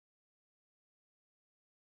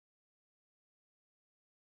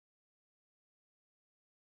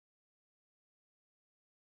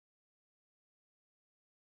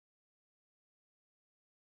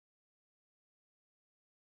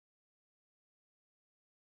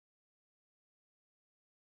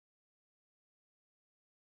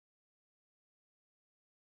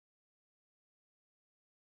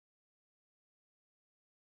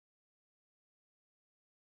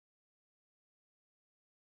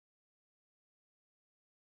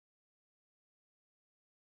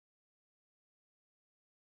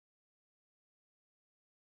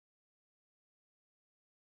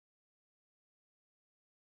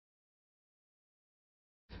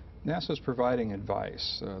NASA's providing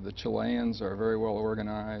advice. The Chileans are very well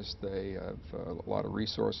organized. They have a lot of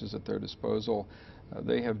resources at their disposal.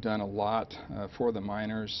 They have done a lot for the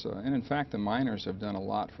miners, and in fact the miners have done a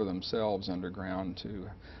lot for themselves underground to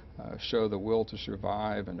show the will to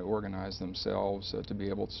survive and to organize themselves to be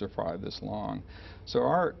able to survive this long. So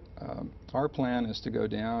our plan is to go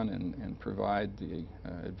down and provide the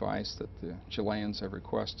advice that the Chileans have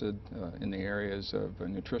requested in the areas of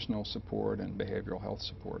nutritional support and behavioral health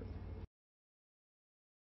support.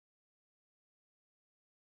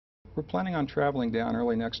 We're planning on traveling down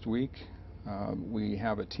early next week. We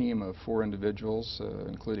have a team of 4 individuals,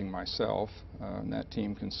 including myself, and that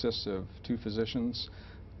team consists of 2 physicians,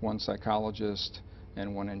 1 psychologist,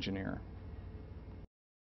 and 1 engineer.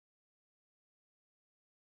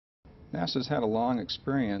 NASA's had a long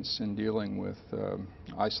experience in dealing with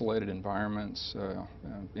isolated environments,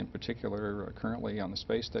 in particular currently on the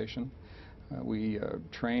space station. We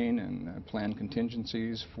train and plan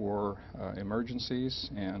contingencies for emergencies,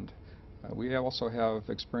 and we also have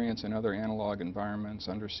experience in other analog environments,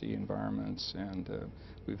 undersea environments, and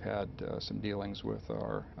we've had some dealings with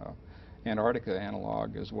our Antarctica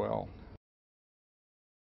analog as well.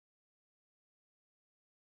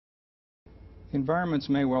 Environments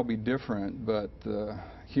may well be different, but the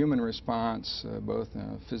human response, both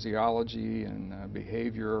physiology and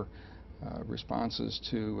behavior responses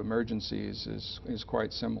to emergencies is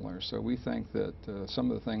quite similar. So we think that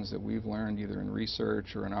some of the things that we've learned either in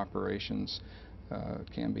research or in operations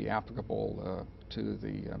can be applicable to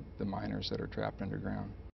the miners that are trapped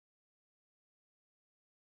underground.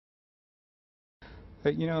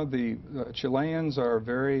 You know, the Chileans are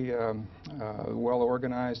very well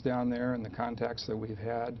organized down there in the contacts that we've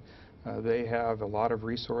had. They have a lot of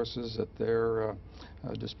resources at their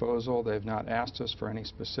disposal. They've not asked us for any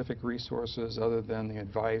specific resources other than the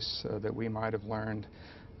advice that we might have learned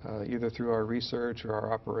either through our research or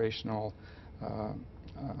our operational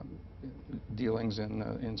dealings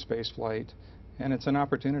in space flight. And it's an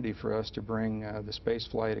opportunity for us to bring the space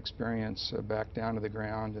flight experience back down to the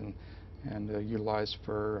ground and utilized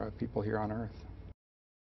for people here on Earth.